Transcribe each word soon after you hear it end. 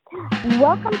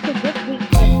Welcome to this week's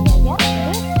episode. Yep,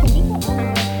 with Tamika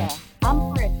and Marissa. I'm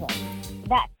Marissa.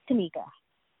 That's Tamika.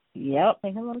 Yep.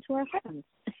 Say hello to our friends.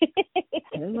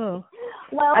 Hello.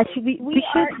 Well, we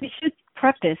should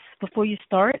preface before you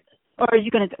start, or are you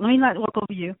gonna? Let me not walk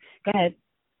over you. Go ahead.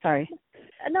 Sorry.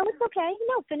 No, it's okay.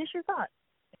 No, finish your thought.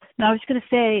 No, I was gonna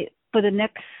say for the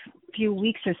next few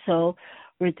weeks or so,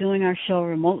 we're doing our show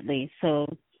remotely.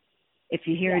 So if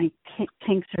you hear any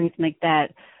kinks or anything like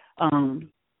that,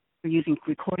 we're using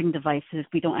recording devices.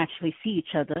 We don't actually see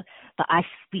each other, but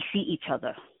we see each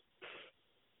other.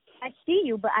 I see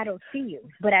you, but I don't see you.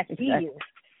 But I see you.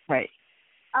 Right.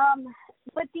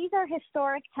 But these are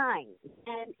historic times,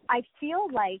 and I feel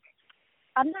like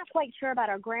I'm not quite sure about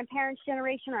our grandparents'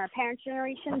 generation or our parents'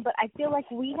 generation, but I feel like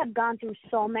we have gone through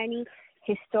so many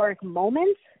historic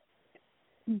moments.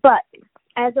 But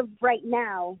as of right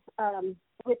now,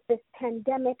 with this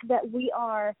pandemic that we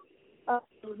are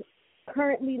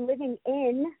currently living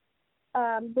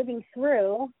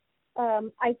through,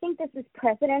 I think this is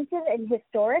precedented and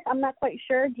historic. I'm not quite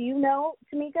sure. Do you know,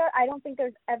 Tamika? I don't think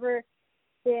there's ever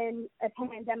been a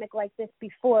pandemic like this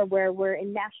before where we're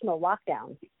in national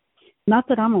lockdown. Not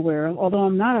that I'm aware of, although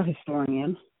I'm not a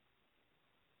historian.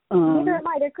 Neither am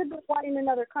I. There could be one in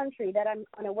another country that I'm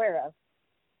unaware of.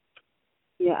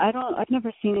 Yeah, I've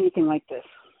never seen anything like this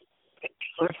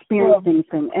or experienced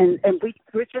anything, and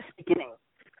we're just beginning.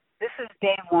 This is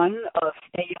day one of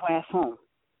stay your ass home.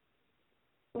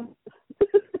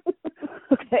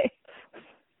 Okay.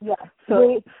 Yeah.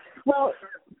 So, well,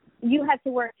 you had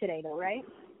to work today, though, right?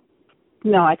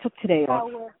 No, I took today off.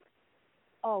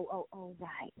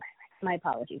 Right. My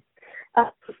apologies.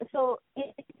 So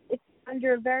it's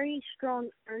under very strong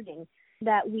urging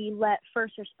that we let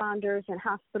first responders and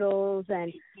hospitals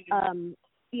and,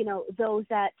 those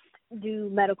that do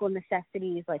medical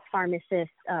necessities like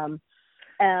pharmacists,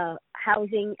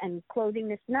 housing and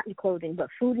clothing, not clothing, but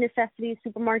food necessities,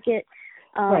 supermarket,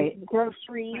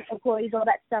 grocery employees, all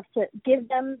that stuff, to give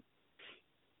them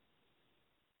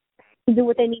to do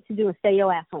what they need to do and stay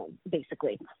your ass home,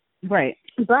 basically. Right.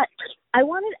 But I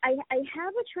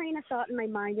have a train of thought in my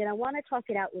mind, and I want to talk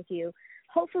it out with you.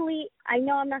 Hopefully, I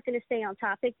know I'm not going to stay on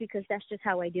topic because that's just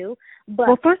how I do. But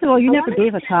well, first of all, you never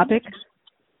gave a topic.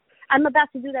 I'm about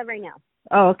to do that right now.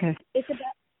 Oh, okay.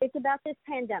 It's about this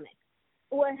pandemic.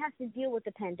 Well, it has to deal with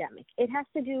the pandemic. It has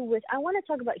to do with, I want to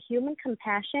talk about human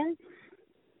compassion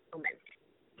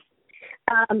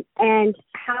and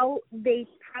how they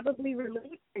probably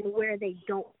relate and where they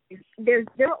don't. There's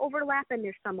overlap and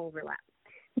there's some overlap.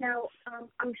 Now,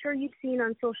 I'm sure you've seen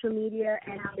on social media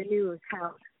and on the news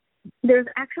how there's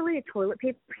actually a toilet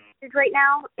paper shortage right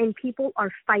now, and people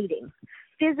are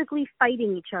physically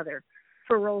fighting each other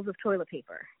for rolls of toilet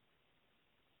paper.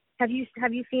 Have you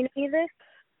seen any of this?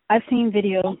 I've seen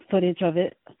video footage of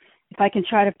it. If I can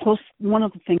try to post one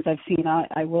of the things I've seen,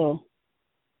 I will.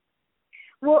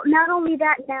 Well, not only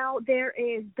that, now there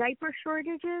is diaper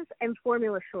shortages and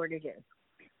formula shortages.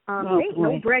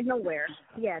 No bread nowhere.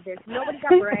 Yeah, there's nobody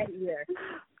got bread either.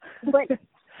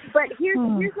 But here's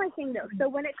my thing though. So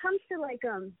when it comes to like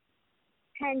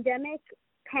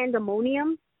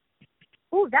pandemonium.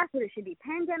 Oh, that's what it should be.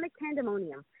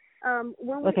 Pandemonium.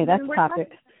 That's topic.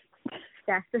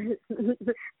 That's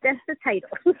the title.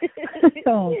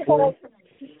 Oh, boy.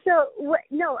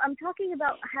 No, I'm talking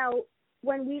about how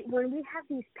when we have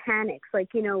these panics, like,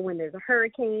 when there's a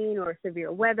hurricane or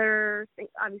severe weather,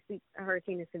 obviously a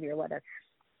hurricane is severe weather,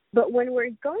 but when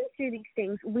we're going through these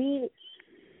things, we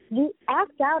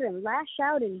act out and lash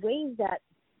out in ways that,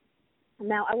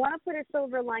 now I want to put a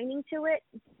silver lining to it,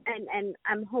 and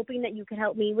I'm hoping that you can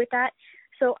help me with that.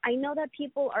 So I know that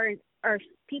people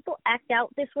act out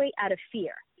this way out of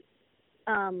fear,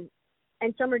 and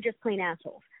some are just plain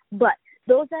assholes. But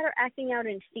those that are acting out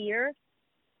in fear,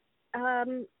 how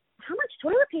much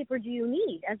toilet paper do you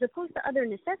need as opposed to other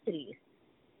necessities?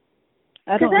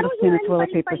 I don't understand the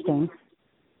toilet paper thing.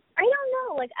 I don't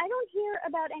know. Like, I don't hear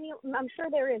about any. I'm sure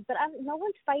there is, but no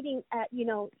one's fighting at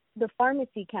the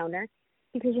pharmacy counter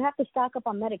because you have to stock up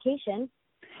on medication.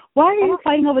 Why are you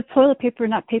fighting over toilet paper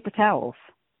and not paper towels?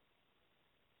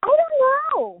 I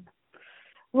don't know.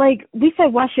 Like, we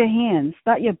said wash your hands,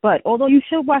 not your butt, although you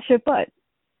should wash your butt.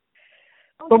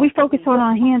 Oh, but we focus on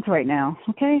our hands right now,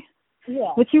 okay?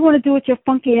 Yeah. What you want to do with your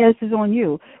funky ass is on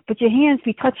you, but your hands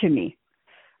be touching me.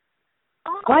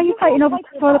 Why are you fighting over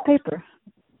toilet paper?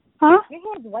 Huh? Your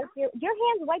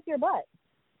hands wipe your butt.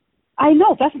 I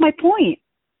know, that's my point.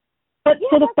 But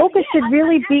so the focus should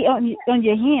really be on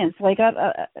your hands. Like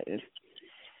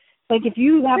if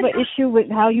you have an issue with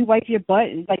how you wipe your butt,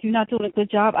 like you're not doing a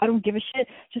good job, I don't give a shit.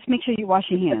 Just make sure you wash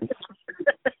your hands.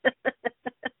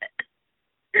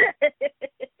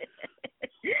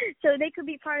 they could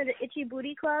be part of the Itchy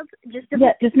Booty Club. Just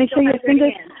make sure your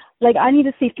fingers. Like I need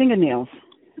to see fingernails.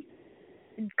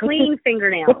 Clean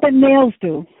fingernails. What the nails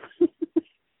do?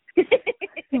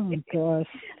 Oh my gosh.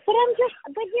 But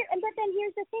then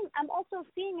here's the thing. I'm also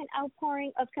seeing an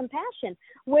outpouring of compassion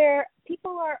where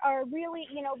people are really,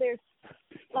 there's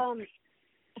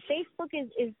Facebook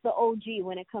is the OG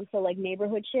when it comes to like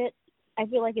neighborhood shit. I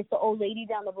feel like it's the old lady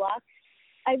down the block.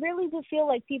 I really do feel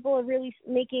like people are really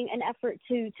making an effort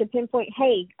to pinpoint,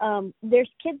 hey, there's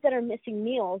kids that are missing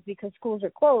meals because schools are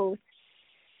closed.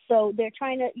 So they're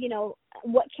trying to,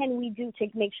 what can we do to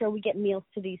make sure we get meals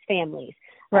to these families?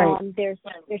 Right. There's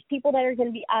people that are going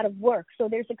to be out of work, so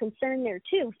there's a concern there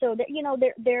too. So that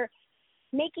they're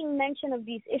making mention of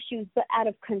these issues, but out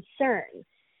of concern,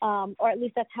 or at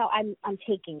least that's how I'm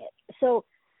taking it. So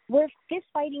we're fist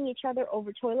fighting each other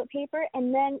over toilet paper,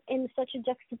 and then in such a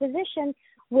juxtaposition,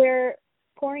 we're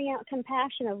pouring out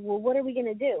compassion of, well, what are we going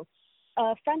to do?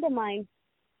 A friend of mine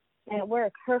at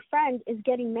work, her friend is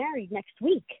getting married next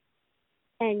week,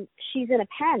 and she's in a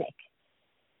panic.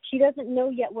 She doesn't know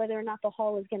yet whether or not the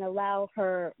hall is going to allow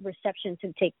her reception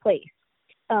to take place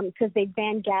because they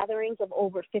banned gatherings of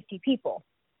over 50 people.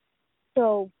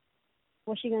 So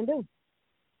what's she going to do?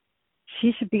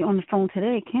 She should be on the phone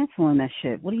today canceling that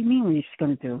shit. What do you mean what she's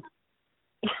going to do?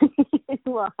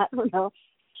 Well, I don't know.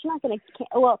 She's not going to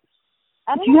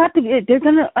I don't you know. Have to, they're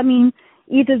going to,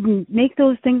 either make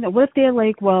those things, what if they're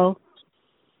like, well,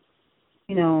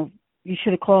 you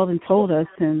should have called and told us,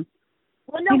 and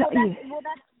well, no, that's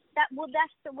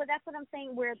what I'm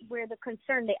saying. Where the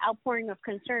concern, the outpouring of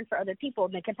concern for other people,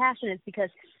 and the compassion is because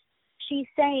she's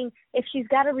saying if she's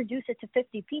got to reduce it to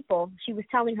 50 people, she was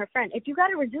telling her friend, if you got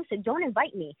to reduce it, don't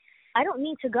invite me. I don't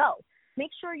need to go.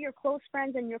 Make sure your close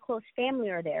friends and your close family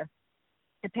are there.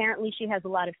 Apparently, she has a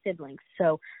lot of siblings,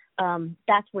 so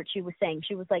that's what she was saying.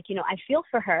 She was like, I feel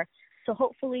for her. So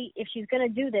hopefully, if she's going to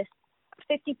do this,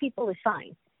 50 people is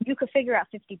fine. You could figure out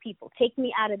 50 people. Take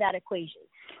me out of that equation.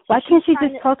 So why can't she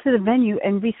just talk to the venue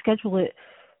and reschedule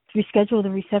the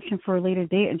reception for a later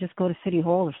date and just go to City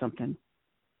Hall or something?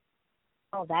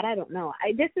 Oh, that I don't know.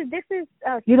 This is.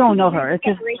 You don't know her. It's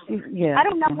just, yeah. I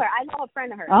don't know her. I know a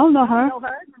friend of hers. I don't know her.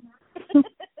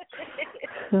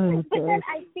 But then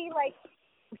I see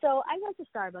so I went to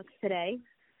Starbucks today,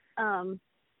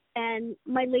 and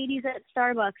my ladies at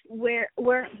Starbucks, we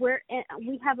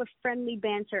have a friendly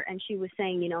banter, and she was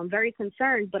saying, I'm very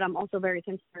concerned, but I'm also very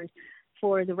concerned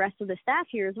for the rest of the staff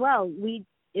here as well.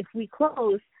 If we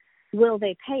close, will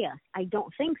they pay us? I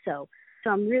don't think so. So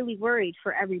I'm really worried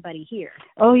for everybody here.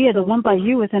 Oh yeah, the one by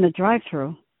you is in a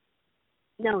drive-through.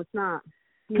 No, it's not.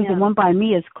 Because the one by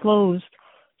me is closed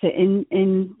to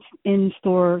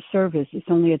in-store service. It's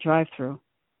only a drive-through.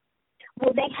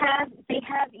 Well, they have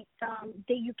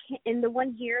you can't, in the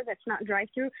one here that's not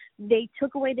drive-through, they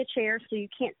took away the chairs so you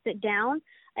can't sit down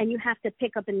and you have to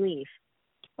pick up and leave.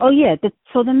 Oh yeah,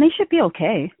 so then they should be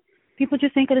okay. People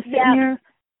just ain't gonna sit in here.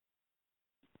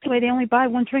 The way they only buy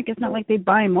one drink. It's not like they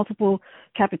buy multiple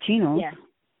cappuccinos. Yeah.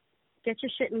 Get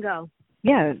your shit and go.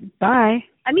 Yeah, bye.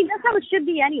 I mean, that's how it should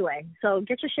be anyway. So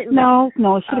get your shit and go.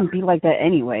 No, it shouldn't be like that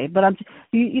anyway. But I'm,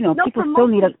 no, people still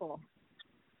need people.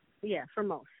 Yeah, for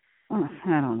most.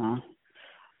 I don't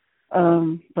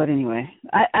know. But anyway,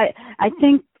 I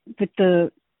think with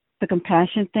the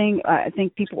compassion thing, I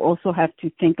think people also have to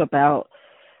think about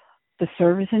the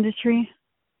service industry.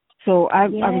 So I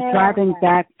was driving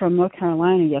back from North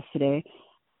Carolina yesterday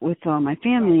with my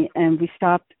family, and we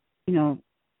stopped, to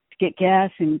get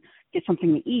gas and get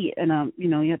something to eat. And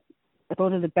you have to go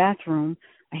to the bathroom.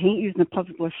 I hate using the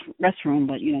public restroom,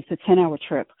 but it's a 10-hour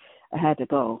trip. I had to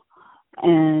go,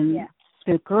 and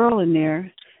the girl in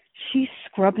there, she's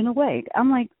scrubbing away.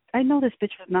 I'm like, I know this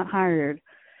bitch was not hired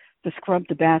to scrub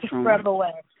the bathroom. Scrub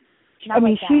away. I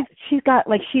mean, she's got,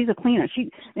 she's a cleaner.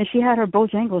 She had her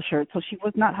Bojangles shirt, so she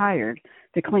was not hired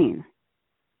to clean.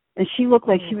 And she looked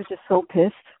like she was just so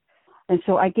pissed. And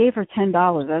so I gave her $10.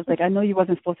 I was like, I know you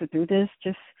wasn't supposed to do this.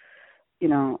 Just,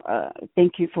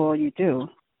 thank you for all you do.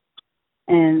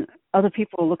 And other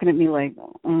people are looking at me like,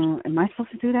 am I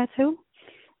supposed to do that too?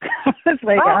 I was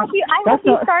like, I hope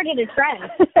you started a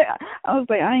trend. I was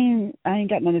like, I ain't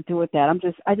got nothing to do with that.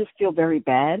 I just feel very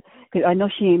bad because I know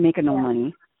she ain't making no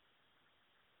money.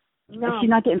 No. She's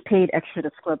not getting paid extra to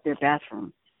scrub their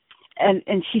bathroom.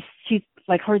 And she's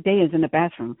like, her day is in the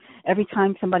bathroom. Every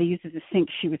time somebody uses the sink,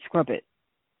 she would scrub it.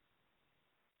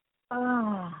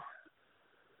 Oh.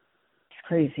 It's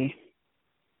crazy.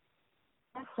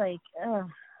 That's like, ugh.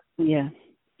 Yeah.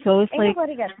 So it's ain't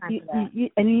nobody got time for that.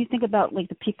 And you think about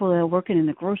the people that are working in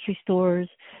the grocery stores,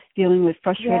 dealing with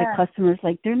frustrated customers.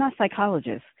 They're not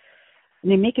psychologists.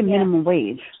 and they make it Yeah. minimum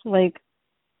wage. Like,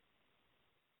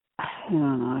 I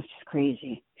don't know, it's just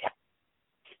crazy.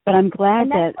 But I'm glad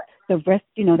And that that's what, the rest,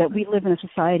 that we live in a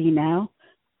society now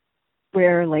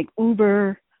where like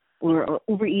Uber or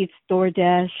Uber Eats,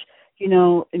 DoorDash,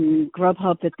 and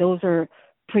Grubhub, that those are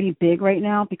pretty big right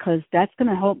now, because that's going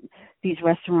to help these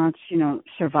restaurants,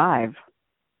 survive.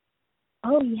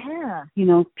 oh yeah.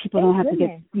 People don't Thank have to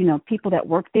get, goodness. people that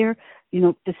work there,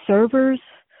 the servers,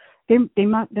 they're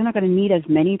not going to need as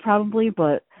many probably,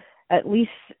 but at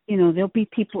least, there'll be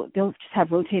people, they'll just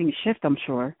have rotating shift, I'm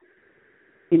sure,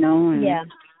 and Yeah.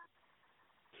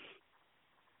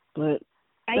 but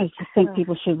I I just think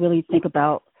people should really think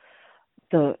about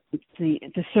the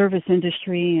the service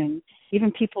industry, and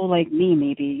even people like me,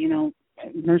 maybe,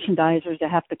 merchandisers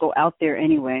that have to go out there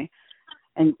anyway,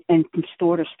 and from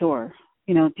store to store,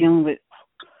 dealing with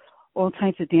all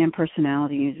types of damn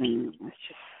personalities, and it's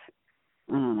just,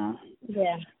 I don't know.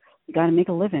 yeah. You got to make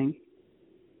a living.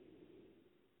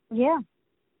 Yeah.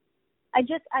 I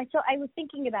was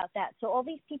thinking about that. So all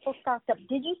these people stocked up.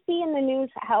 Did you see in the news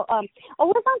how it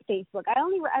was on Facebook.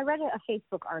 I read a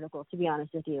Facebook article, to be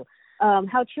honest with you.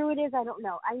 How true it is, I don't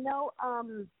know. I know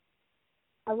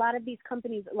a lot of these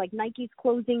companies, like Nike's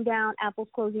closing down, Apple's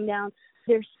closing down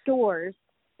their stores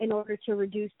in order to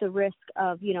reduce the risk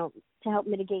of, to help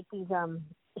mitigate these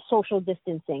social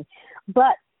distancing.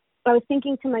 But I was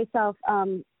thinking to myself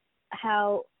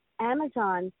how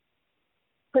Amazon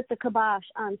put the kibosh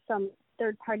on some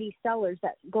third-party sellers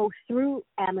that go through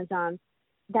Amazon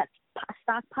that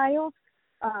stockpiles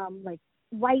like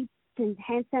wipes and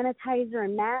hand sanitizer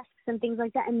and masks and things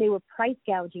like that, and they were price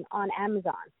gouging on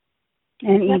Amazon.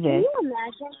 And now, eBay. Can you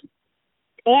imagine?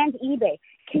 And eBay.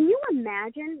 Can you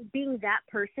imagine being that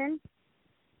person?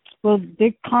 Well,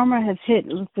 big karma has hit.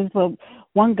 There's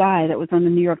one guy that was on the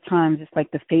New York Times. It's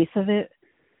like the face of it.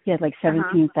 He had like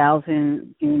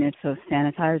 17,000 units of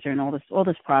sanitizer and all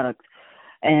this product,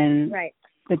 and right.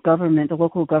 the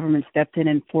local government stepped in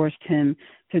and forced him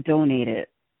to donate it,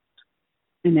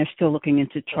 and they're still looking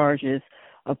into charges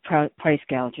of price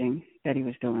gouging that he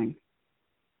was doing.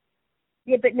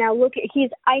 Yeah, but now look,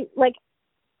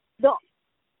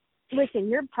 listen,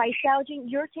 you're price gouging.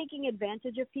 You're taking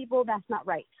advantage of people. That's not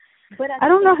right. But I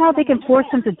don't know how they can force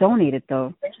him to donate it,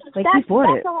 though. Like, he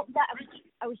bought it.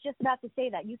 I was just about to say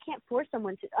that. You can't force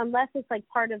someone to, unless it's like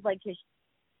part of like his,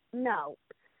 no.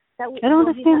 I don't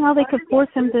understand how they could force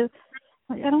him to,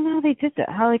 I don't know how they did that,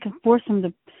 how they can force him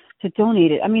to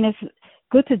donate it. I mean, it's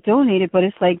good to donate it, but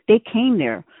it's like they came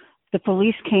there. The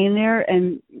police came there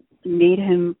and made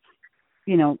him,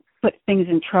 put things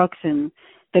in trucks, and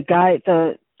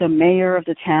the mayor of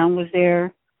the town was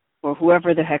there, or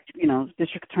whoever the heck,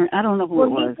 district attorney. I don't know who it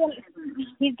was.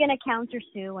 He's gonna counter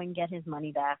sue and get his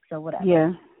money back, so whatever.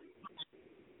 Yeah.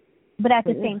 But at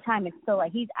the same time, it's still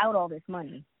like he's out all this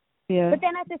money. Yeah. But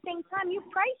then at the same time, you're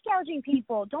price gouging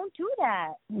people. Don't do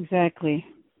that. Exactly.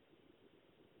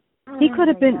 He could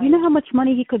have been. You know how much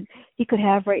money he could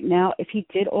have right now if he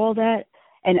did all that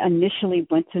and initially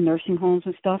went to nursing homes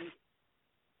and stuff.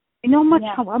 You know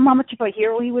how much of a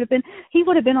hero he would have been? He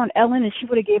would have been on Ellen, and she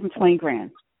would have gave him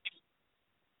 $20,000.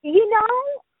 You know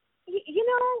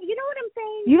what I'm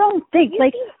saying? You don't think,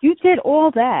 you did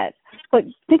all that, but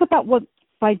think about what,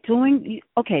 by doing,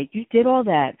 okay, you did all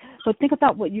that, but think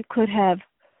about what you could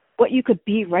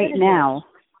be right now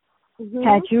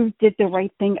had you did the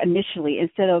right thing initially,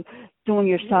 instead of doing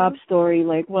your sob story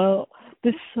like, well,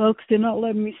 this sucks, they're not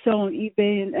letting me sell on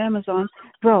eBay and Amazon.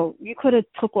 Bro, you could have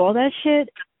took all that shit,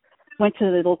 went to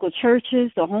the local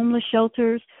churches, the homeless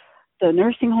shelters, the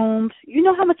nursing homes. You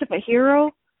know how much of a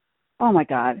hero? Oh, my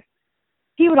God.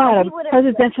 He would have had a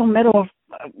presidential medal.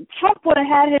 Trump would have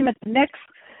had him at the next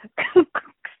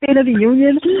State of the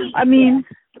Union. I mean,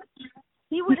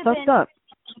 he fucked up.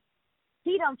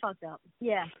 He done fucked up.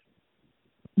 Yeah.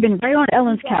 Been right on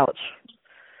Ellen's couch.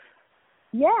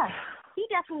 Yeah. He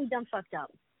definitely done fucked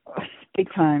up. Big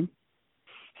time.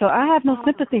 So I have no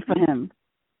sympathy for him.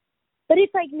 But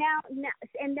it's like now,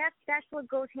 and that's what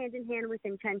goes hand in hand with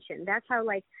intention. That's how,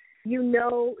 like,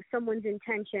 someone's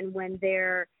intention when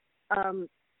they're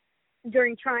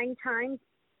during trying times,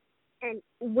 and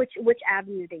which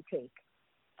avenue they take.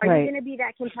 Are you going to be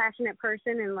that compassionate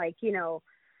person and, like,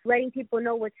 letting people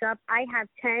know what's up? I have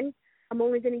 10. I'm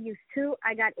only going to use 2.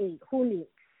 I got 8. Who needs?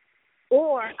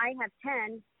 Or I have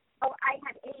 10. Oh, I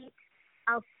have 8.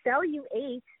 I'll sell you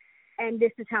 8, and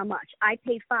this is how much. I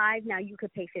pay 5. Now you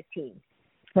could pay 15.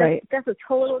 Right. That's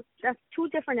 2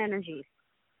 different energies.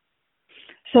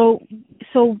 So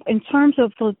in terms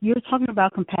of, you're talking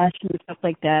about compassion and stuff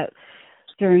like that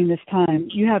during this time.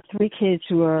 You have 3 kids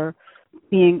who are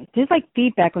there's like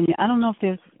feedback on you. I don't know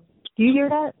if do Do you hear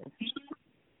that?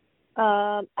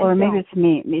 Or maybe it's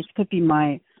me. It could be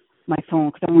my phone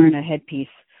because I'm wearing a headpiece.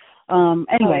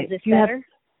 Anyway, is this better?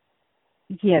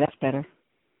 Yeah, that's better.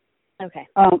 Okay.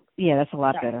 Yeah, that's a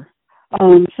lot better.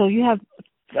 So you have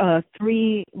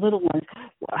 3 little ones.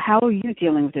 How are you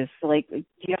dealing with this? Like, do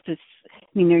you have to? I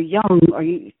mean, they're young. Are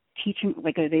you teaching?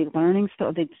 Like, are they learning still?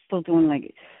 Are they still doing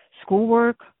like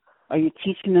schoolwork? Are you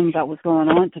teaching them about what's going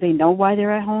on? Do they know why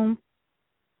they're at home?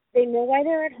 They know why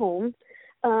they're at home.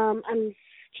 I'm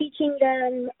teaching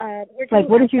them. Like,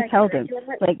 what did you tell them?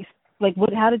 Like,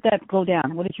 what? How did that go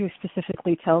down? What did you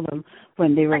specifically tell them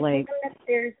when they were like?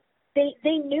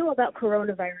 They knew about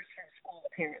coronavirus in school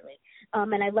apparently,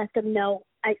 and I let them know.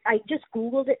 I just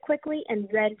Googled it quickly and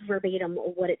read verbatim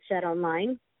what it said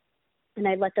online, and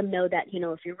I let them know that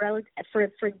if you're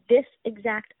for this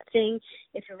exact thing,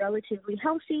 if you're relatively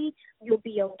healthy, you'll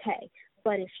be okay.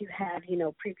 But if you have,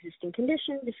 pre-existing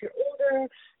conditions, if you're older,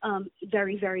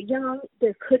 very, very young,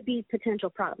 there could be potential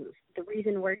problems. The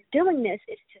reason we're doing this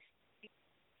is to be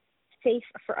safe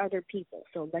for other people.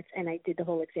 And I did the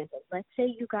whole example. Let's say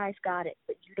you guys got it,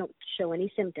 but you don't show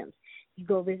any symptoms. You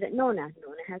go visit Nona.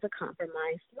 Nona has a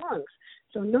compromised lungs.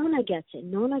 So Nona gets it.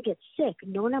 Nona gets sick.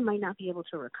 Nona might not be able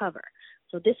to recover.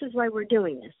 So this is why we're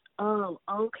doing this. Oh,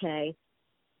 okay.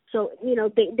 So,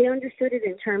 they understood it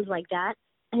in terms like that.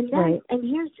 And then, right. And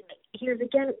here's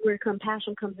again where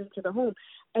compassion comes into the home.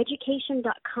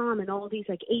 Education.com and all these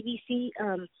like ABC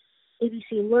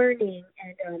Learning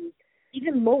and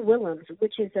even Mo Willems,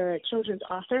 which is a children's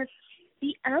author,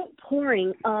 the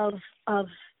outpouring of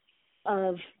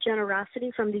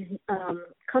generosity from these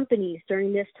companies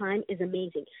during this time is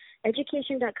amazing.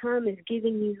 Education.com is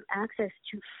giving you access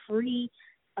to free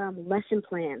lesson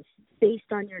plans based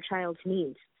on your child's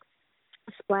needs.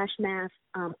 Splash Math,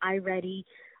 iReady,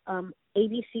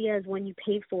 ABC as when you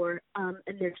pay for, and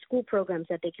their school programs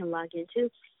that they can log into.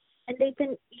 And they've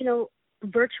been,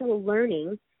 virtual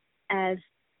learning as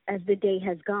the day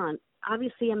has gone.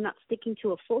 Obviously, I'm not sticking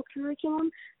to a full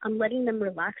curriculum. I'm letting them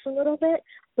relax a little bit,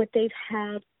 but they've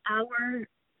had our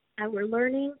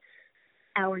learning,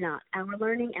 our not, our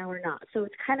learning, our not. So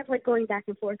it's kind of like going back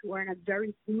and forth. We're in a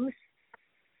very loose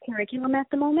curriculum at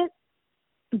the moment.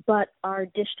 But our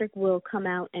district will come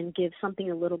out and give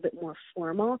something a little bit more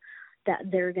formal that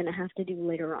they're going to have to do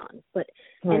later on. But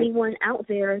anyone out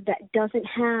there that doesn't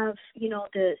have,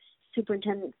 the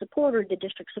superintendent support or the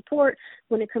district support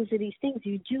when it comes to these things,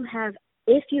 you do have,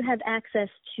 if you have access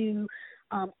to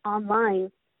online,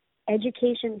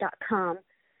 education.com.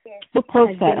 We'll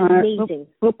post that. Amazing.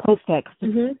 We'll post that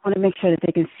because we want to make sure that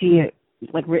they can see it,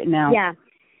 like, written out. Yeah.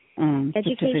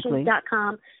 Specifically.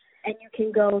 Education.com. And you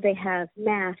can go, they have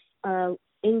math,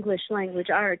 English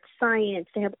language, arts, science.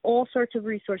 They have all sorts of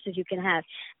resources you can have.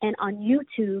 And on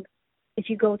YouTube, if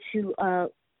you go to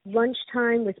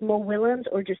Lunchtime with Mo Willems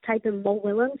or just type in Mo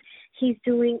Willems, he's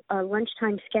doing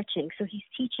lunchtime sketching. So he's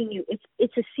teaching you.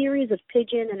 It's a series of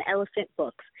pigeon and elephant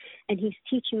books, and he's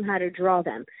teaching you how to draw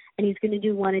them. And he's going to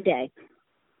do one a day.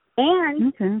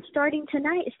 And starting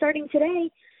today,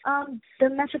 the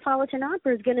Metropolitan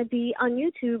Opera is going to be on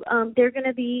YouTube. They're going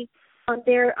to be on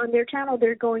their channel.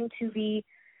 They're going to be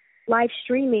live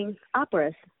streaming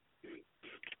operas.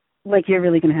 Like, you're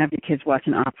really going to have your kids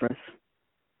watching operas.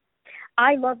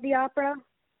 I love the opera.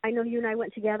 I know you and I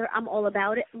went together. I'm all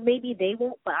about it. Maybe they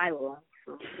won't, but I will.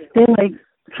 They're like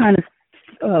kind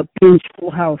of binge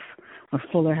Full House or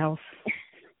Fuller House.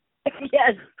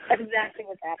 Yes, that's exactly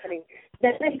what's happening.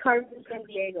 That's like Carmen San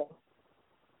Diego.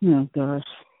 Oh gosh.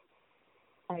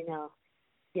 I know.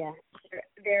 Yeah,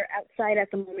 they're outside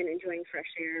at the moment enjoying fresh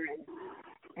air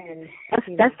and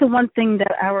that's the one thing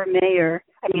that our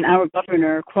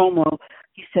governor Cuomo,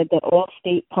 he said that all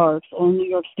New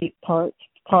York State parks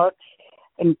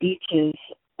and beaches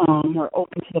are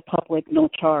open to the public, no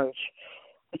charge,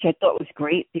 which I thought was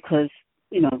great because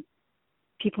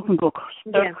people can go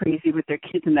crazy with their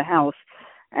kids in the house,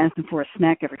 asking for a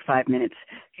snack every 5 minutes,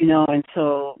 and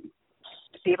so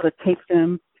to be able to take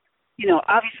them,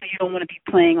 obviously you don't want to be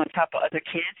playing on top of other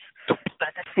kids, but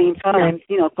at the same time,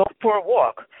 go for a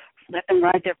walk, let them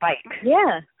ride their bike.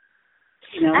 Yeah.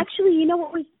 Actually, you know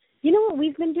what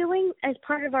we've been doing as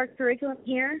part of our curriculum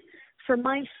here for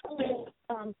my school,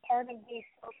 part of the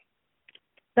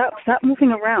Stop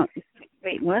moving around.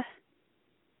 Wait, what?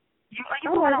 Are you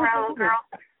moving around, girl?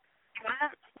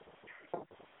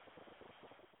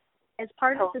 As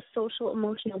part of the social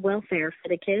emotional welfare for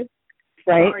the kids,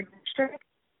 right? Our district,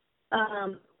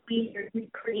 we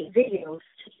create videos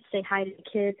to say hi to the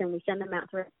kids and we send them out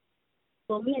for.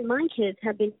 Well, me and my kids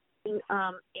have been.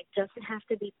 It doesn't have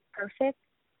to be perfect,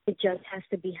 It just has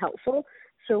to be helpful.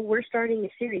 So we're starting a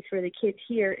series for the kids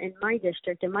here in my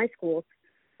district, in my school,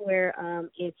 where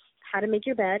it's how to make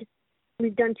your bed.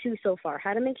 We've done 2 so far,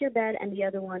 how to make your bed, and the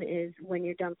other one is when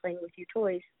you're done playing with your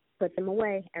toys, put them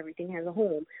away. Everything has a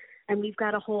home. And we've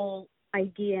got a whole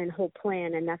idea and whole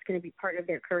plan, and that's going to be part of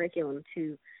their curriculum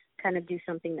to kind of do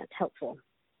something that's helpful.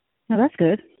 No, that's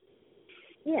good.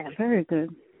 Yeah. Very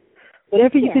good.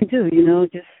 Whatever you can do,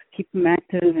 just keep them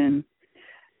active and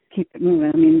keep it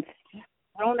moving. I mean,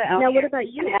 Rona out now, here, what about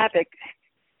you? Havoc.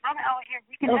 Rona out here,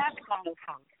 we can havoc on the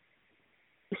phone.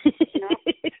 You know?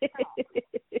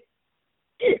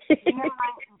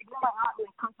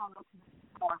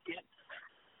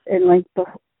 And like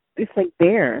it's like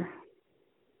bare.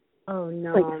 Oh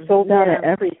no! Like sold out of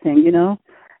everything,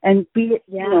 And we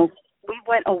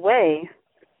went away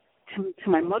to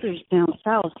my mother's down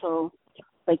south. So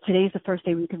like today's the first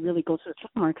day we could really go to the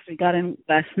supermarket because we got in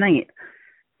last night,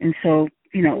 and so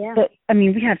But I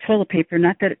mean, we have toilet paper.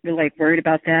 Not that we're like worried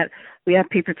about that. We have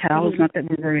paper towels. Not that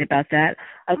we're worried about that.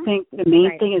 I think the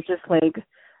main thing is just like.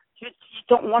 You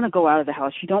don't want to go out of the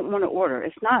house. You don't want to order.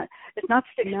 It's not to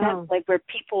the extent like where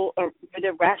people are where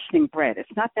they're rationing bread. It's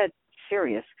not that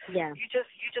serious. Yeah. You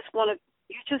just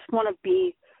want to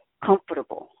be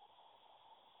comfortable.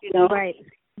 Right.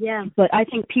 Yeah. But I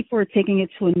think people are taking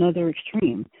it to another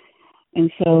extreme.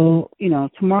 And so,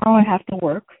 tomorrow I have to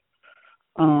work.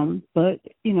 But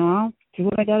I'll do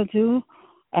what I got to do.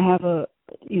 I have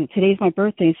today's my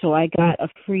birthday, so I got a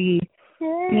free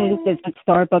at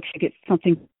Starbucks you get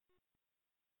something.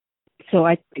 So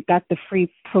I got the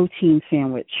free protein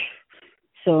sandwich.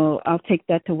 So I'll take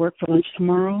that to work for lunch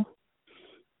tomorrow.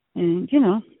 And,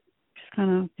 just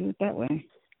kind of do it that way.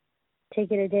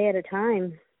 Take it a day at a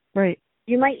time. Right.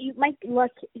 You might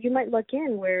luck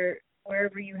in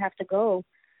wherever you have to go.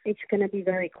 It's going to be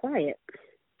very quiet.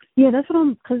 Yeah, that's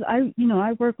what because I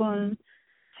work on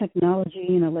technology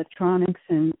and electronics,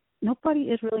 and nobody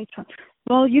is really trying.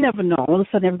 Well, you never know. All of a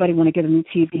sudden everybody want to get a new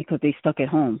TV because they stuck at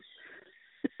home.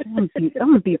 I'm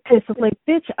gonna be pissed. I'm like,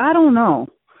 bitch, I don't know.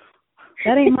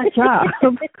 That ain't my job.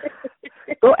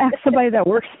 Go ask somebody that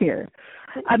works here.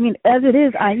 I mean, as it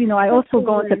is, I also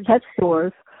go into pet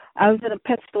stores. I was at a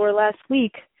pet store last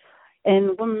week, and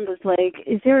the woman was like,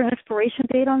 "Is there an expiration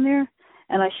date on there?"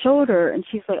 And I showed her, and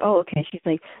she's like, "Oh, okay." She's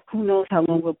like, "Who knows how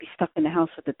long we'll be stuck in the house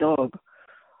with the dog?"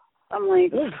 I'm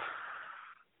like, oh,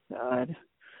 God.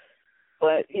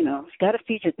 But, you got to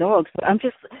feed your dogs.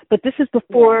 But this is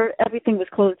before everything was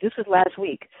closed. This was last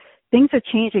week. Things are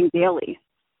changing daily.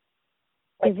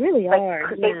 They really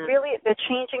are. They're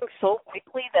changing so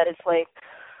quickly that it's like,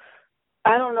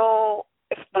 I don't know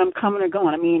if I'm coming or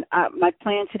going. I mean, my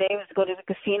plan today was to go to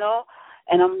the casino,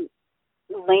 and I'm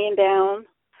laying down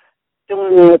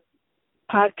doing a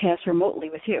podcast remotely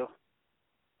with you.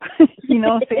 You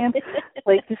know what I'm saying?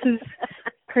 Like, this is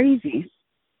crazy.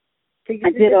 I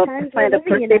planned a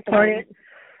birthday party.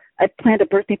 I planned a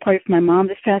birthday party for my mom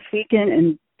this past weekend,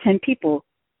 and 10 people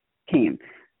came.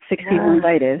 6 people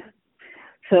invited.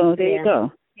 So there you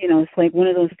go. It's like one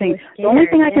of those things. The only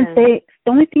thing I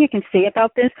can say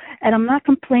about this, and I'm not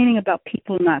complaining about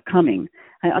people not coming.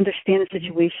 I understand the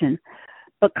situation,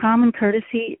 but common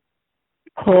courtesy: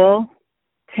 call,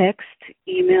 text,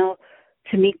 email.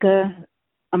 Tamika,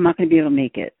 I'm not going to be able to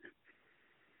make it.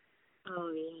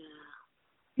 Oh yeah.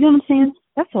 You know what I'm saying?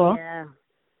 That's all. Yeah.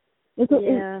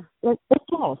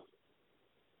 That's all.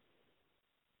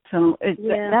 So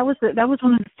that was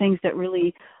one of the things that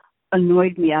really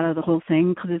annoyed me out of the whole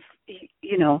thing, because it's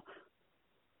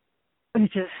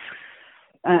it just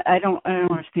I don't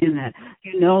understand that.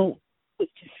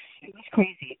 It's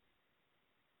crazy.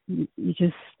 You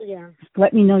just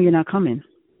let me know you're not coming.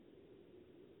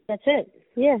 That's it.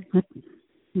 Yeah.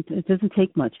 It doesn't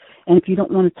take much. And if you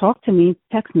don't want to talk to me,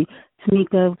 text me.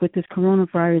 Tamika, with this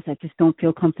coronavirus, I just don't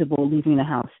feel comfortable leaving the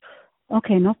house.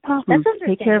 Okay, no problem.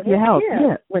 Take care of your health.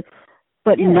 Yeah.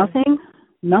 But nothing.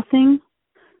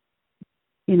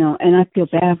 And I feel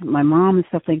bad for my mom and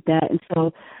stuff like that. And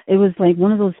so it was like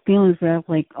one of those feelings where I was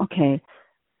like, okay,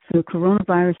 so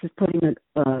coronavirus is putting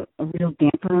a real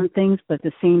damper on things, but at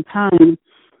the same time,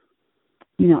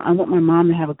 I want my mom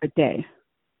to have a good day.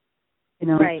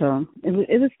 Right. So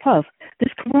it was tough.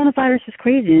 This coronavirus is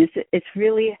crazy. It's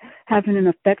really having an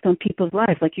effect on people's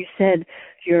lives. Like you said,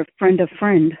 you're a friend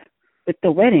with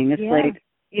the wedding. It's like,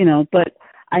 but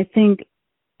I think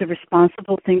the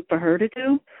responsible thing for her to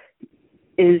do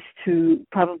is to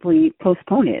probably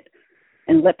postpone it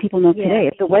and let people know today.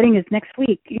 If the wedding is next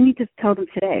week, you need to tell them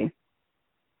today.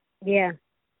 Yeah.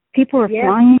 People are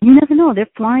flying. You never know. They're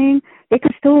flying. They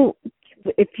could still,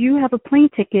 if you have a plane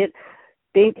ticket,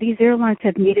 these airlines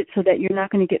have made it so that you're not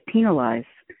going to get penalized.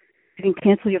 can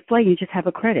cancel your flight. You just have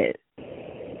a credit.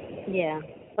 Yeah.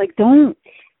 Like, don't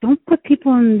put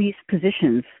people in these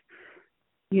positions.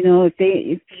 You know,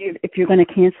 if you're going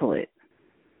to cancel it.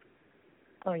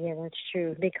 Oh yeah, that's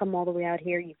true. They come all the way out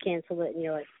here, you cancel it, and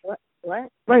you're like, what?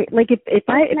 What? Right. Like if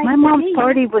my mom's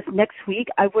party was next week,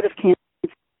 I would have canceled.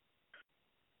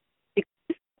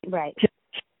 Right.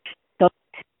 A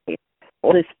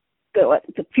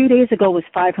few days ago was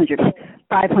 500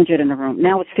 in the room.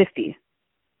 Now it's 50.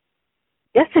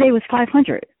 Yesterday was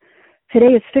 500.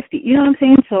 Today is 50. You know what I'm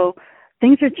saying? So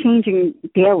things are changing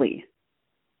daily.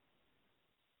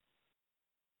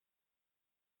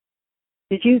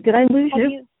 Did I lose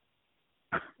you?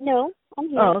 No, I'm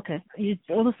here. Oh, okay.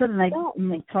 All of a sudden I'm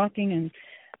like talking, and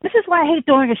this is why I hate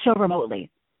doing a show remotely.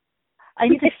 I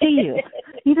need to see you.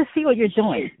 I need to see what you're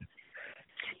doing.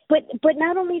 But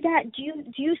not only that, do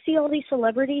you see all these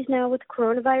celebrities now with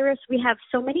coronavirus? We have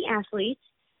so many athletes.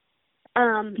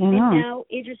 And now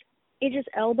Idris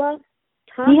Elba.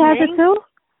 Tom he has Hanks. it too?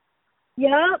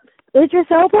 Yup. Idris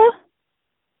Elba?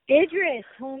 Idris,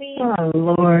 homie. Oh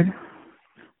Lord.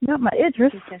 Not my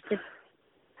Idris.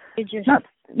 Idris.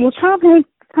 Well,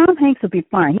 Tom Hanks will be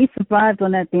fine. He survived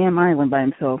on that damn island by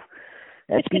himself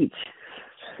at beach.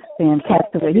 Damn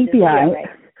castaway. He'd be all right.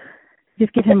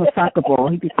 Just give him a soccer ball.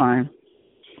 He'd be fine.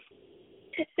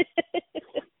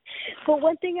 But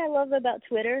one thing I love about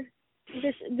Twitter,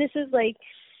 this is like,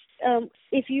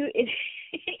 if you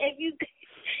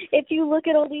look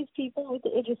at all these people with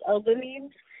the Idris Elba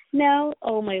memes now,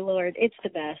 oh my Lord, it's the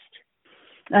best.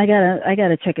 I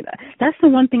gotta check it out. That's the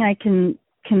one thing I can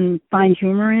find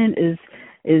humor in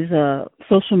is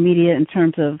social media in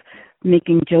terms of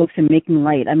making jokes and making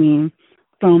light. I mean,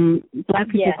 from black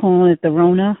people calling it the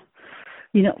Rona.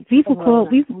 You know, people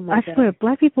I swear,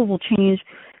 black people will change.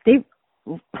 I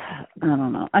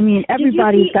don't know. I mean,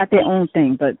 everybody's got their own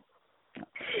thing, but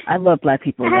I love black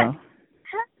people though.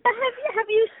 Have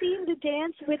you seen the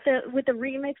dance with the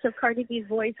remix of Cardi B's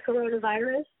voice,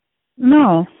 Coronavirus?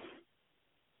 No.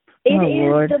 It is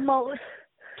Lord. the most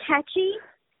catchy,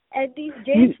 and these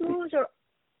dance moves are.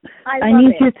 I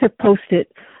need you to post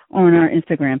it on our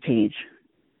Instagram page.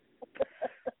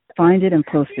 Find it and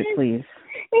post it, please.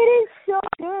 It is so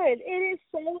good. It is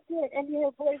so good. And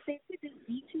your voice, they put this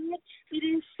beat to it. It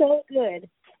is so good.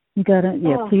 You gotta,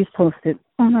 please post it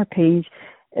on our page.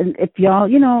 And if y'all,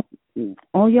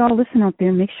 all y'all listen out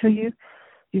there, make sure you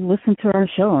listen to our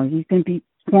show. You can be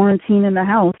quarantined in the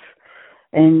house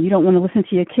and you don't want to listen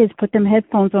to your kids, put them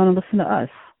headphones on and listen to us.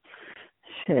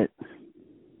 Shit.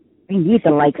 We need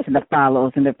the likes and the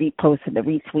follows and the reposts and the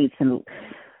retweets and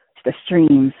the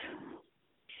streams.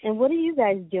 And what are you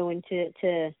guys doing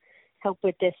to help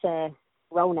with this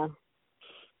Rona?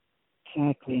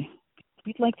 Exactly.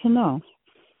 We'd like to know.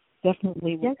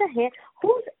 Definitely. Has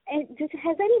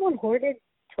anyone hoarded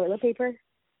toilet paper?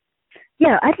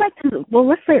 Yeah, I'd like to. Well,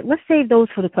 let's save those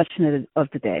for the question of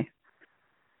the day.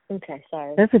 Okay,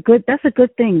 sorry. That's a good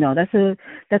thing though. That's a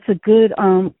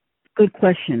good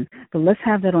question. But let's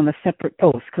have that on a separate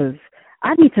post because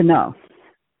I need to know.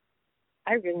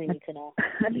 I really need to know.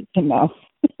 I need to know.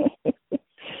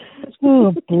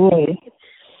 Oh boy.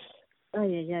 Oh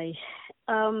yeah.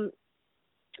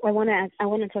 I want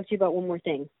to talk to you about one more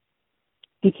thing.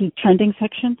 The trending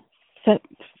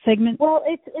segment. Well,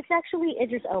 it's actually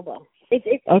Idris Elba.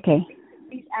 It's okay.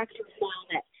 These actors now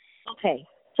that okay.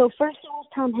 So first it was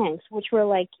Tom Hanks, which were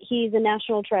like he's a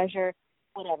national treasure,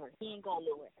 whatever. He ain't going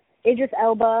nowhere. Idris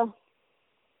Elba,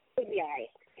 he'll be all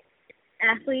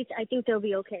right. Athletes, I think they'll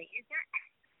be okay.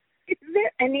 Is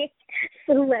there any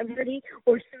celebrity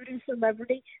or pseudo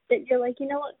celebrity that you're like, you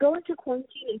know what, go into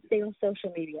quarantine and stay on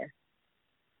social media?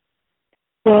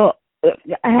 Well,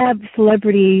 I have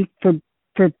celebrity for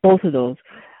both of those.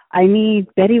 I need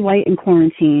Betty White in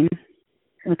quarantine,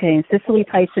 okay, and Cicely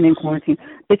Tyson in quarantine.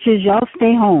 Bitches, y'all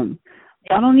stay home.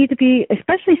 Y'all don't need to be,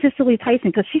 especially Cicely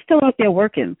Tyson, because she's still out there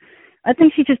working. I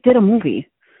think she just did a movie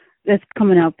that's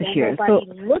coming out this year. So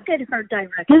look at her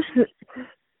direction.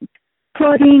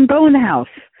 Claudine, go in the house,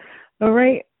 all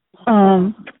right?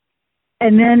 And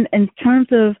then in terms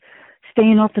of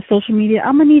staying off the social media,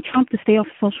 I'm going to need Trump to stay off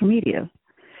social media.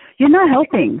 You're not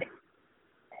helping.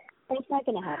 That's not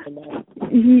going to happen, though.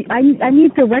 I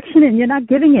need direction, and you're not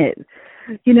giving it.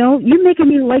 You know, you're making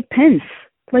me like Pence.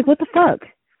 Like, what the fuck?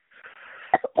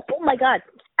 Oh, my God.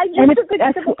 I just took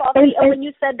a sip of coffee, and when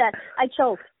you said that, I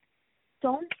choked.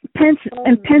 Pence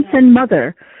and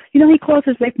mother. You know he calls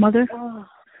his wife mother? Oh.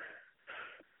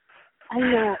 I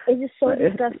know. It is so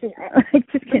disgusting. I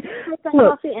just can't. I took the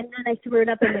coffee, and then I threw it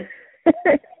up in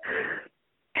the...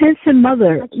 Pence and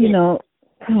mother, you know.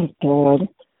 Oh, God.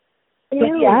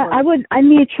 But yeah, I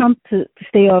need Trump to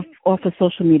stay off of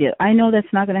social media. I know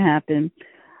that's not going to happen,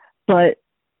 but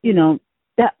you know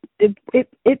that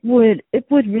it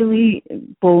would really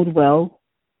bode well.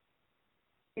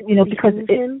 You know, because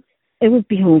it would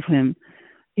behoove him.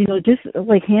 You know, just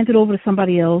like hand it over to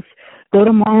somebody else. Go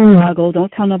to Mar-a-Lago.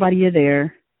 Don't tell nobody you're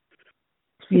there.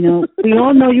 You know, we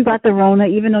all know you got the Rona,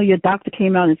 even though your doctor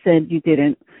came out and said you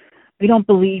didn't. We don't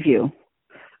believe you.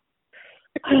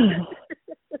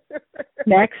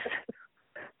 Next.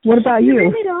 What about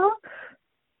you?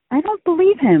 I don't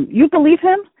believe him. You believe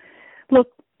him? Look,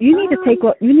 you need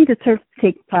to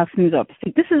take Fox News up.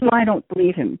 See, this is why I don't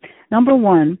believe him. Number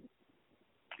one,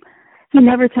 he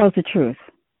never tells the truth.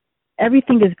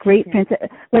 Everything is great.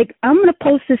 Fantastic. Like, I'm going to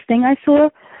post this thing I saw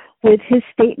with his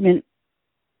statement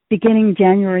beginning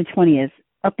January 20th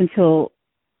up until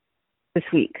this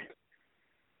week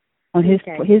on his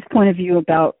point of view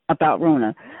about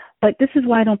Rona. But this is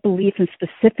why I don't believe him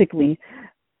specifically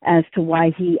as to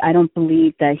why I don't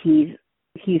believe that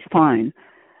he's fine.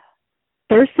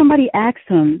 First, somebody asked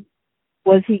him,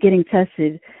 was he getting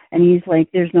tested? And he's like,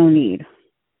 there's no need.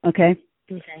 Okay.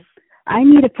 I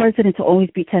need a president to always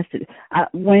be tested.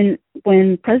 When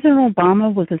President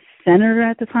Obama was a senator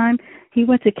at the time, he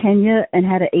went to Kenya and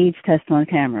had an AIDS test on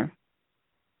camera.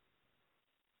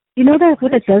 You know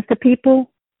what it does to people?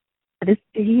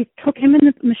 Him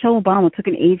and Michelle Obama took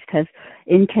an AIDS test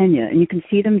in Kenya, and you can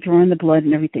see them drawing the blood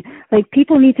and everything. Like,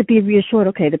 people need to be reassured,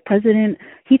 okay, the president,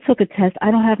 he took a test.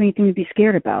 I don't have anything to be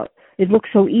scared about. It looks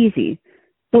so easy.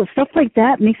 So stuff like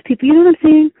that makes people, you know what I'm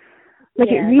saying? Like,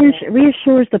 it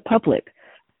reassures the public.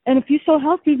 And if you're so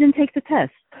healthy, then take the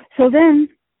test. So then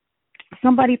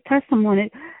somebody pressed him on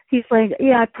it. He's like,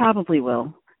 yeah, I probably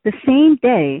will. The same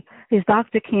day, his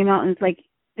doctor came out and was like,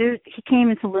 he came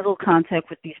into little contact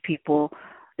with these people.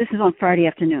 This is on Friday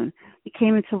afternoon. He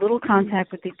came into little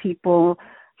contact with these people.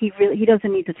 He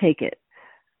doesn't need to take it.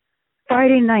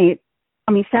 Saturday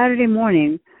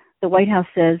morning, the White House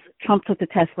says Trump took the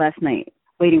test last night,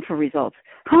 waiting for results.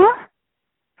 Huh?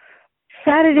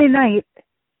 Saturday night,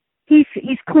 he's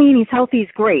clean, he's healthy,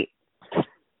 he's great.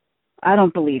 I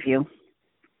don't believe you.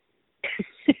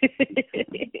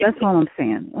 That's all I'm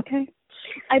saying, okay?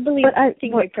 I believe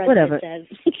everything my president says.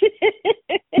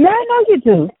 Yeah, I know you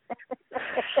do.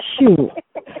 Shoot.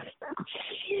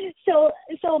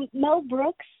 So Mel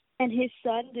Brooks and his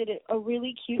son did a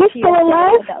really cute PSA. He's still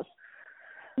alive? Yes.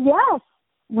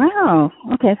 Wow.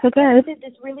 Okay, so good. He did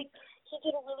a really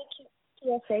cute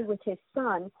PSA with his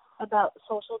son about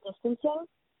social distancing,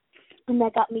 and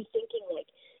that got me thinking. Like,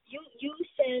 you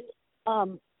said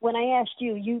when I asked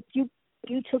you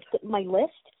took my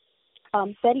list.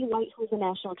 Betty White, who's a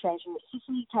national treasure,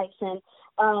 Cicely Tyson,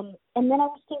 and then I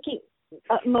was thinking,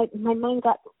 my mind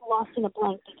got lost in a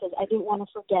blank because I didn't want to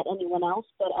forget anyone else,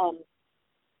 but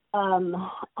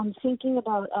I'm thinking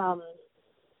about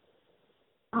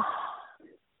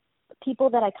people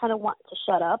that I kind of want to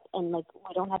shut up and like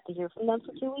we don't have to hear from them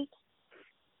for 2 weeks.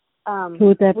 Who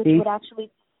would that be? Would actually,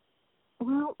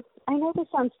 well, I know this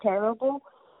sounds terrible,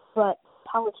 but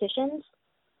politicians.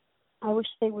 I wish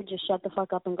they would just shut the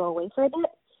fuck up and go away for a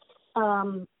bit.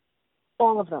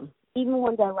 All of them, even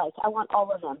ones I like. I want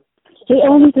all of them. They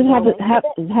all need to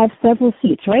have several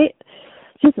seats, right?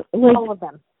 Just like all of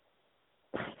them.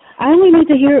 I only need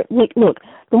to hear. Like, look,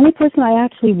 the only person I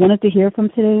actually wanted to hear from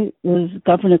today was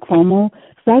Governor Cuomo.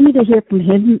 So I need to hear from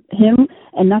him,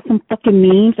 and not some fucking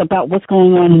memes about what's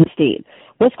going on in the state.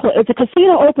 Is the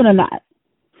casino open or not?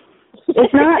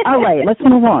 If not, all right, let's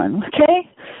move on. Okay.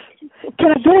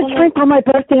 Can I get a drink on my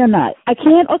birthday or not? I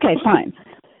can't? Okay, fine.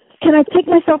 Can I take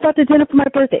myself out to dinner for my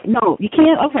birthday? No, you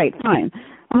can't? All right, fine.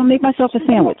 I'm going to make myself a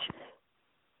sandwich.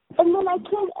 And then I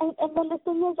can't, and then the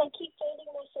thing is, I keep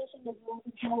finding myself in the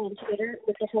rabbit hole on Twitter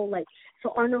with the whole, like,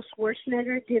 so Arnold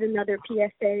Schwarzenegger did another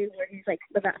PSA where he's, like,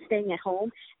 about staying at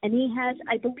home, and he has,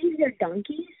 I believe they're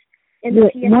donkeys in the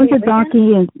PSA. One's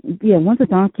a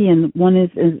donkey, and one is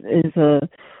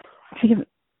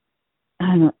I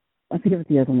don't know. I forget what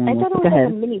the other one was. I thought it was like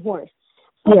a mini horse.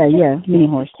 So yeah, mini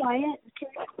horse. Quiet.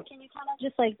 Can you kind of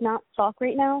just like not talk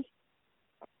right now?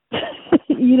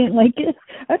 You didn't like it?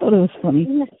 I thought it was funny.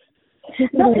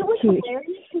 No, it was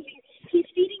hilarious because he's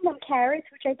feeding them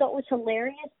carrots, which I thought was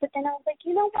hilarious. But then I was like,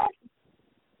 you know what?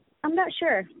 I'm not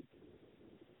sure.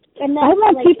 And then, I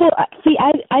want people. See,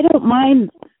 I don't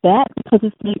mind that because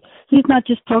it's like he's not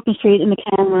just talking straight in the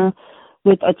camera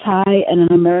with a tie and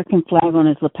an American flag on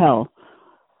his lapel.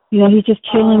 You know, he's just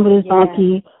chilling with his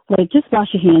donkey. Like, just wash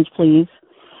your hands, please.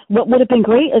 What would have been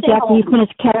great is after he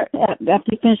finished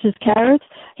his carrots,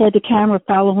 he had the camera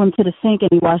follow him to the sink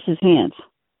and he washed his hands.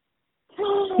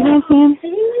 You know what I'm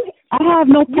saying? I have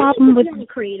no You problem need to with, be on the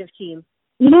creative team.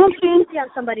 you know what I'm You saying? need to be on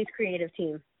somebody's creative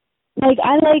team. Like,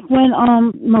 I like when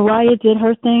Mariah did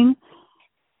her thing,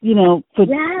 you know,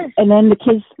 Yes. and then the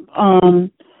kids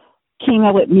came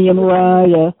out with me and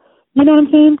Mariah. You know what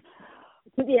I'm saying?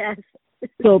 Yes.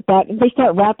 So back, they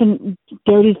start rapping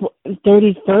Dirty's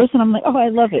verse, and I'm like, oh, I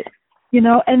love it. You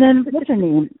know, and then what's her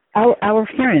name? Our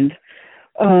friend.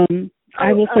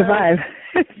 I Will Survive.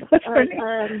 What's her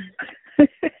name?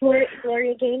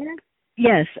 Gloria Gaynor?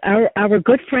 Yes, our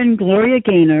good friend Gloria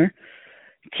Gaynor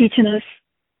teaching us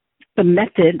the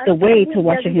method, the way to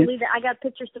wash your hands. Believe it. I got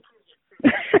pictures to prove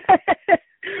it.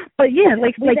 But yeah,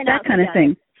 like that kind of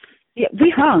thing. Yeah, we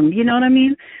hung. You know what I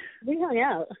mean? We hung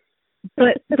out.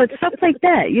 But stuff like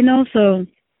that, you know. So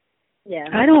yeah,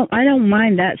 I don't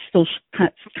mind that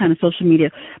kind of social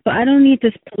media, but I don't need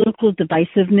this political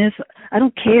divisiveness. I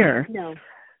don't care. No.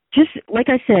 Just like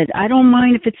I said, I don't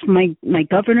mind if it's my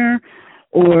governor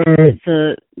or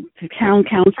the town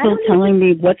council telling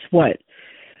me what's what.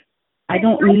 I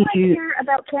don't need you. I care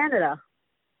about Canada.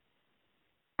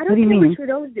 I don't what do you care mean? what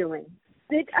Trudeau's doing.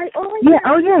 Right.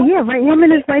 Him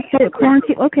and his wife did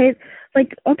quarantine. Okay,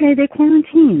 they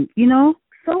quarantine. You know.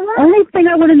 So what? Only thing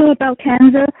I want to know about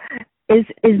Canada is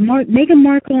Meghan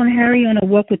Markle and Harry on a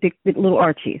walk with little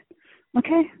Archie.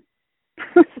 Okay.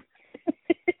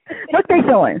 What they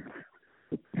doing?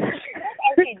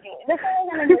 That's all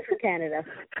I'm gonna do for Canada.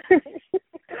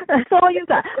 That's all you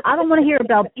got. I don't want to hear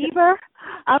about Bieber.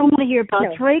 I don't want to hear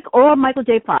about Drake or Michael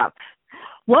J. Fox.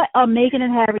 What are Meghan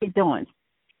and Harry doing?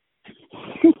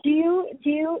 Do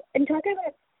you and talking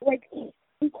about like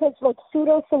because like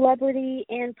pseudo celebrity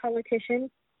and politician,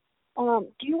 do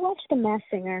you watch The Masked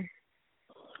Singer?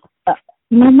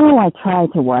 No, I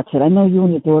tried to watch it. I know you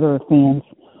and your daughter are fans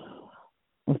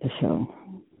of the show.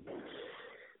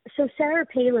 So Sarah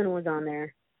Palin was on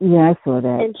there. Yeah, I saw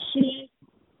that.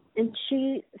 And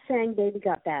she sang "Baby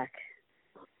Got Back."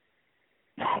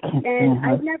 And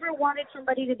I've never wanted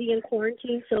somebody to be in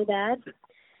quarantine so bad,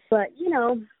 but you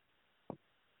know,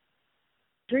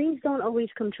 dreams don't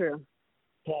always come true.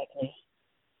 Exactly.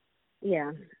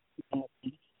 Yeah.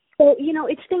 So you know,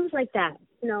 it's things like that.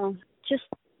 You know, just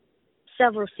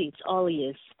several seats. All he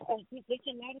is. There's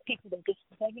a lot of people that just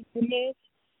haven't been there.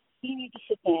 You need to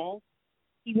sit down.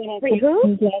 He went on Wait, who?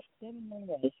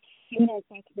 He went on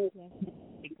Fox News last night.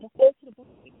 Just go to the book.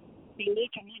 They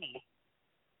need your money.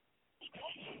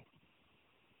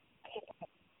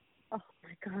 Oh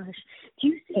my gosh! Do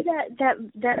you see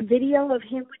that video of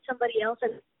him with somebody else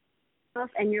and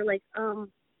stuff? And you're like,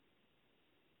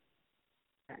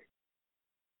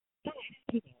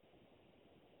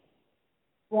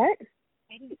 what?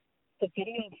 The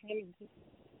video of him.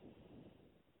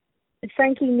 It's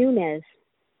Frankie Muniz.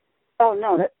 Oh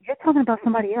no, you're talking about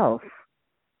somebody else.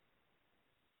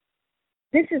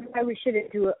 This is why we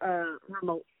shouldn't do a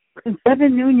remote.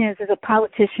 Devin Nunes is a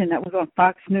politician that was on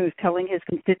Fox News telling his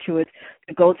constituents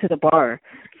to go to the bar.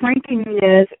 Frankie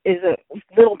Muniz is a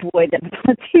little boy that was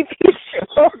on a TV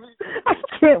show. I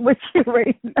can't with you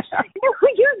right now.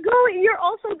 You're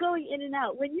also going in and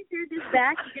out. When you hear this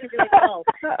back, you're going to be like, oh,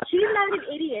 she's not an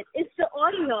idiot. It's the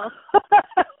audio.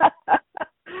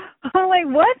 I'm like,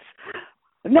 what?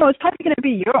 No, it's probably going to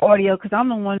be your audio because I'm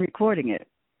the one recording it.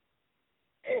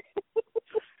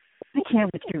 I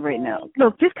can't with you right now.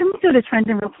 Look, just come do the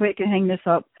trending real quick and hang this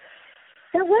up.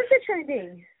 That was the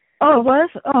trending. Oh, it was?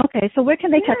 Oh, okay. So where can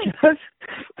they catch us?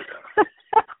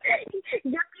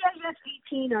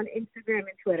 YPIS18 on Instagram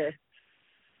and Twitter.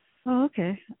 Oh,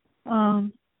 okay.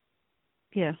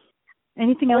 Yeah.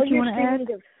 Anything else you want to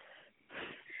add?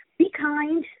 Be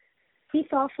kind. Be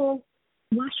thoughtful.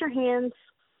 Wash your hands.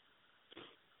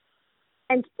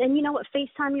 And you know what?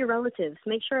 FaceTime your relatives.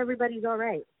 Make sure everybody's all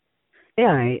right.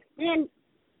 Yeah, right. And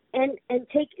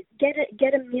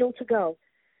get a meal to go.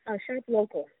 Shop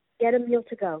local. Get a meal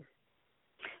to go.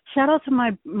 Shout out to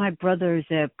my brothers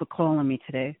that were calling me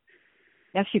today.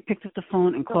 They actually picked up the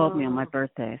phone and called me on my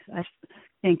birthday.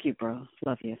 Thank you, bro.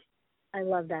 Love you. I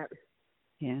love that.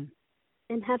 Yeah.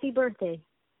 And happy birthday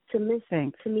to Miss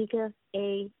Thanks. Tamika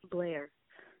A. Blair.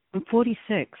 I'm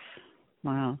 46.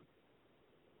 Wow.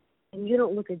 And you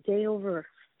don't look a day over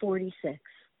 46.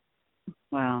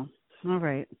 Wow. All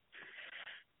right.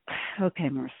 Okay,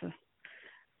 Marissa.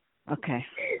 Okay.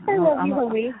 I love you,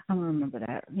 homie. I'll remember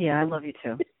that. Yeah, I love you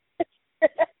too.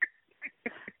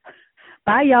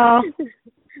 Bye, y'all.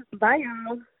 Bye,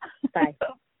 y'all. Bye.